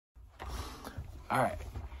All right,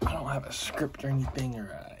 I don't have a script or anything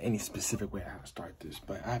or any specific way how to start this,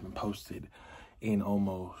 but I haven't posted in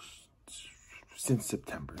since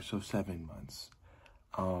September, so 7 months.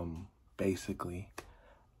 Basically,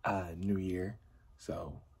 new year,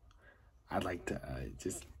 so I'd like to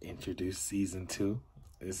just introduce season 2.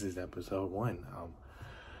 This is episode 1.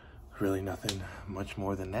 Really nothing much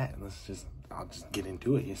more than that. I'll just get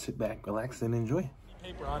into it. You sit back, relax, and enjoy.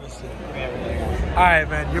 Paper, honestly. All right,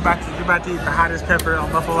 man. You're about to eat the hottest pepper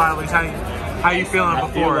on Buffalo Wild Wings. How you feeling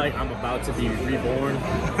before? I feel like I'm about to be reborn.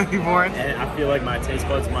 Reborn? And I feel like my taste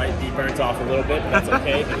buds might be burnt off a little bit, but that's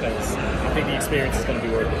okay because I think the experience is going to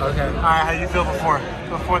be worth it. Okay. All right. How you feel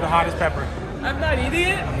before the hottest pepper? I'm not eating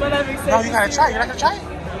it, but I'm excited. No, you gotta try it. You're not gonna try it?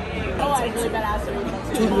 Oh, I really bad ass.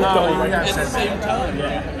 At the same time.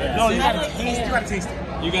 Yeah. No, you gotta taste it.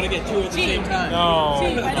 You gotta get 2 at the same time. No.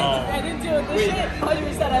 I didn't do it this shit.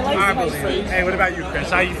 100% I like it. Hey, what about you, Chris?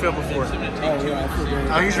 How you feel before?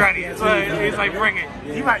 Oh, he's ready. He's like, bring it.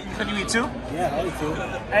 Could you eat 2? Yeah, I'll eat 2.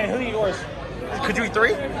 Hey, who eat yours? Could you eat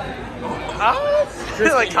 3? Oh,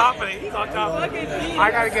 he's like confident. He's on confident.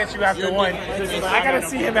 I gotta get you after 1. I gotta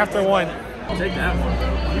see him after 1. Take that one.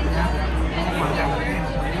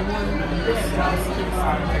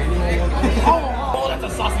 Oh, that's a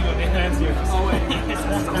saucy one. That's yours. Oh, wait.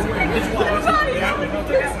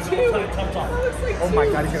 Oh my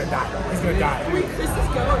God, he's gonna die. He's gonna die. Where Chris is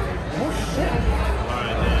going? Oh shit.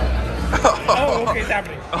 Oh, okay, it's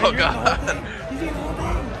happening. Oh God. He's eating the whole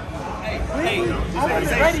thing. Hey, I'm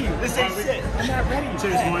not ready. This ain't shit. I'm not ready.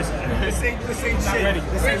 Cheers, boys. This ain't shit. Ready.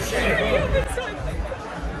 This ain't shit.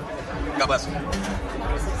 God bless you.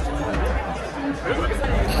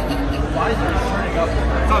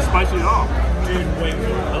 It's not spicy at all. Dude, wait.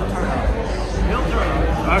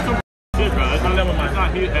 That's some shit, bro. That's not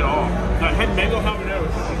heat at all. That head mango habanero.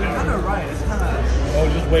 It's kind of right. It's kind of... Oh,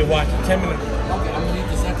 just wait, watch. 10 minutes. Okay, I'm gonna eat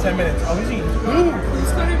this next 10 minutes. Oh, he's eating.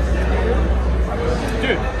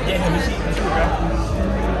 Dude. Yeah, he's eating, bro.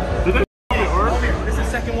 Did they eat or? This is the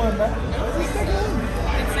second one, bro.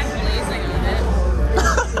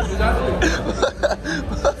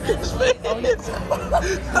 It's like blazing on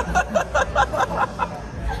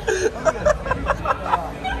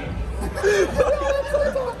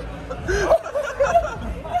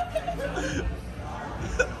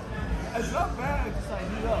It's not bad. It's just like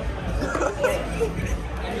heat up.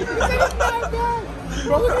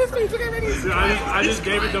 Bro, look at his face. Look at his face. I just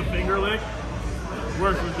gave it the finger lick.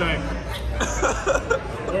 Worst mistake.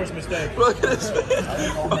 Worst mistake. Look at his face.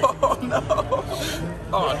 Oh no.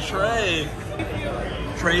 Oh, Trey.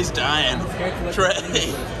 Trey's dying. Trey.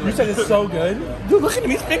 You said it's so good. Dude, look at him.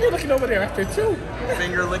 He's finger licking over there after 2.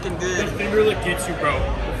 Finger licking good. The finger lick gets you, bro.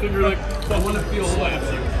 The finger lick, I want to feel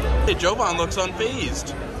slaps you. Hey, Jovan looks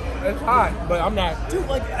unfazed. It's hot, but I'm not. Dude,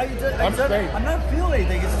 like, I'm straight. I'm not feeling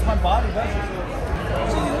anything. It's just my body does it.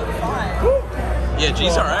 you look fine. Yeah,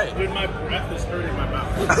 G's alright. Dude, my breath is hurting my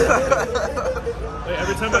mouth. Like,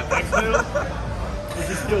 every time I exhale, it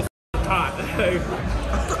just feels hot.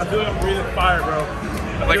 I feel like I'm breathing fire, bro.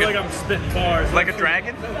 I feel like I'm spitting bars. Like a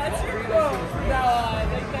dragon? That's your quote. No, I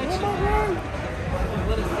think that's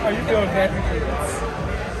How you feeling, Patrick?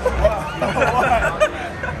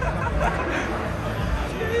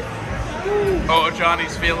 Oh,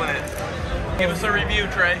 Johnny's feeling it. Give us a review,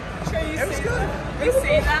 Trey. It was good. You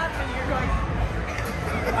say that, and you're going.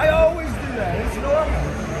 I always do that. It's normal.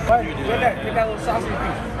 Get that little sausage piece.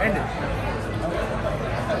 End it.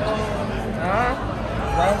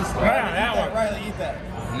 That one. Riley, eat that.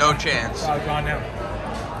 No chance. Oh, gone now.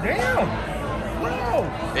 Damn. Wow.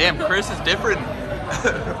 Damn, Chris is different.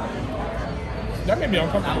 That made me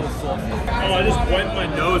uncomfortable. Oh, I just wiped my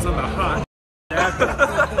nose on the hot.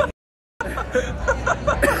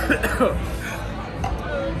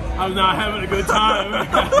 I'm not having a good time.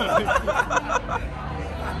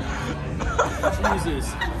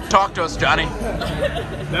 Jesus. Talk to us, Johnny.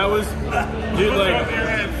 That was, dude, like,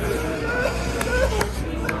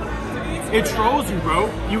 it trolls you, bro.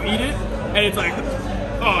 You eat it, and it's like,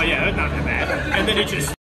 oh yeah, that's not that bad. And then it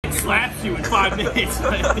just slaps you in 5 minutes.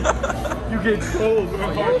 Like, you get trolled. You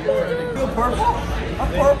feel purple?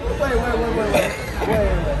 I'm purple? Wait.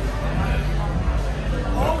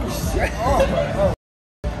 Oh, shit. Oh.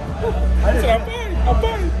 I'm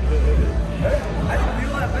fine. I didn't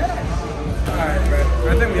feel that bad. Alright, man. I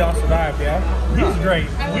think we all survived, yeah? He's great.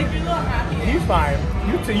 He's fine.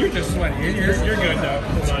 You're just sweating. You're good, though.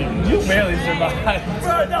 You barely survived.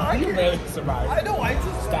 Bro, no, You barely survived. I know, I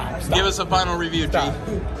just... Stop. Give us a final review, G.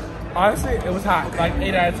 Honestly, it was hot. Like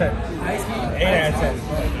 8 out of 10. 8 out of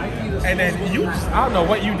 10. And then you, I don't know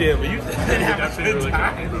what you did, but you didn't have a good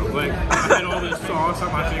time. Bro. Like, I had all this sauce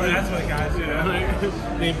on my fingers. That's what guys do.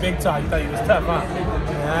 Like, big talk. You thought you was tough, huh?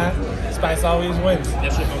 Yeah. Spice always wins.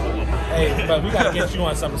 Hey, but we gotta get you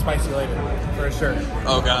on something spicy later, for sure.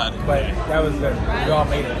 Oh God. But that was good. We all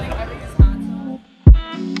made it.